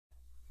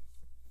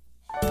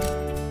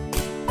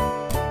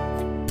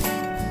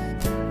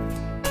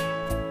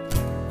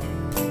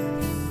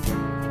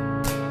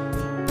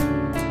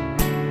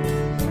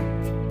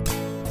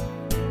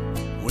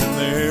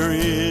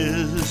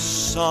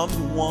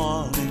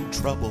someone in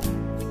trouble,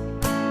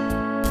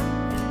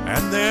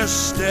 and their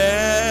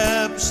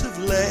steps have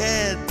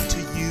led to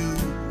you.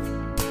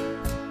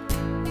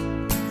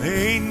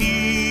 They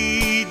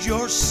need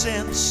your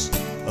sense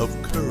of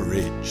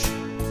courage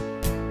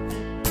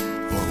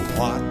for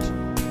what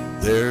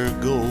they're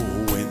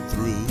going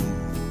through.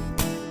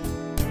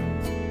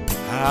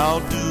 How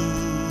do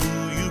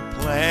you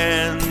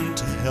plan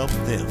to help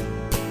them?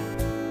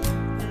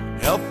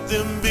 Help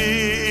them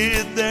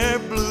bid their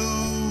blues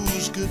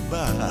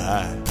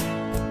goodbye.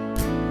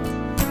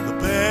 The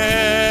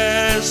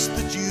best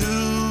that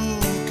you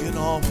can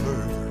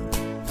offer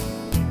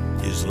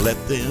is let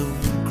them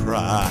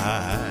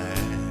cry.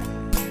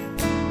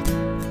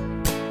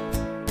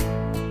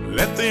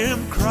 Let them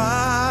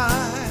cry,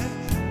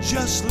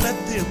 just let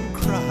them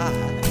cry.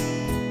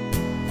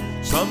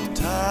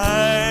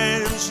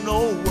 Sometimes no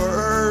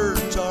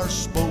words are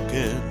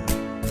spoken,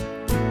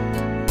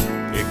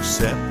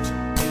 except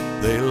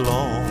they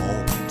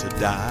long to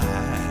die.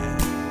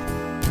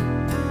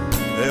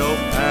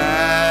 They'll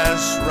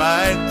pass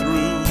right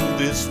through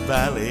this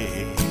valley.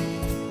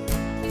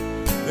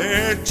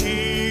 Their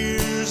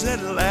tears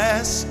at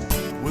last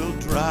will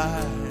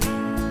dry,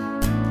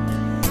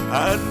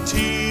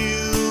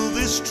 until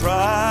this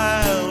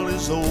trial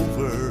is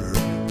over.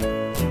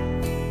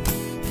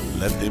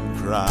 Let them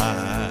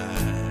cry.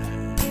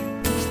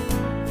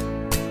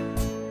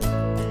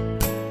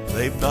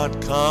 They've not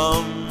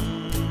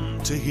come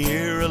to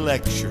hear a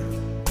lecture,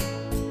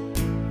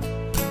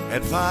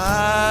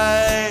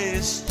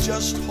 advice,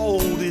 just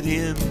hold it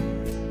in.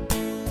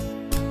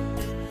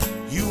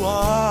 You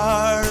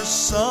are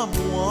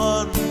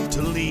someone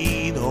to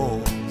lean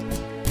on.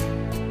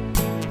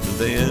 To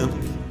them,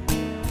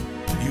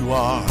 you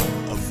are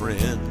a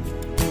friend.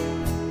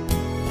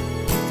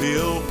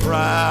 Feel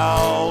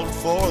proud,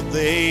 for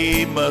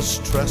they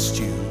must trust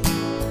you,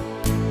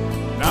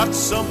 not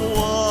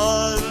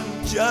someone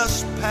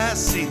just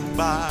passing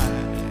by.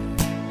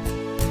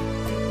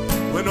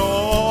 When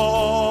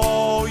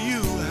all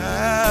you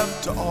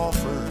have to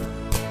offer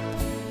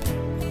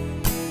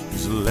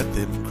is let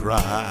them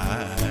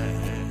cry.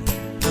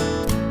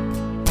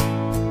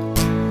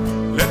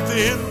 Let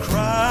them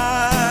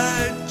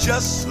cry,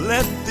 just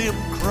let them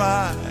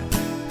cry.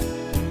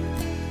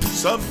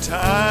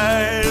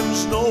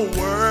 Sometimes no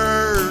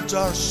words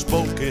are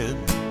spoken,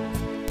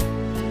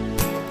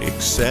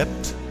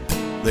 except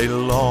they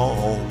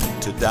long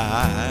to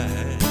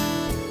die.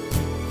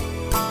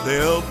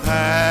 They'll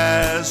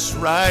pass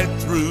right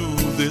through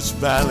this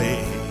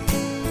valley.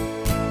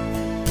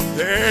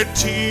 Their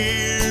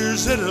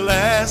tears at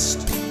last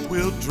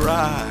will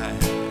dry,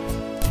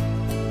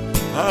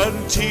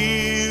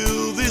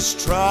 until this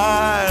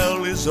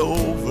trial is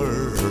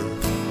over.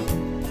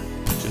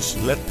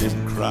 Just let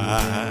them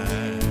cry.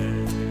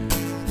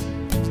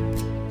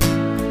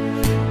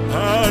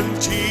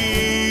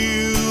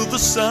 Until the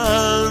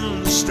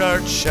sun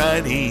starts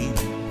shining,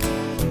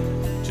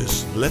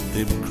 just let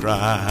them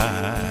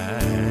cry.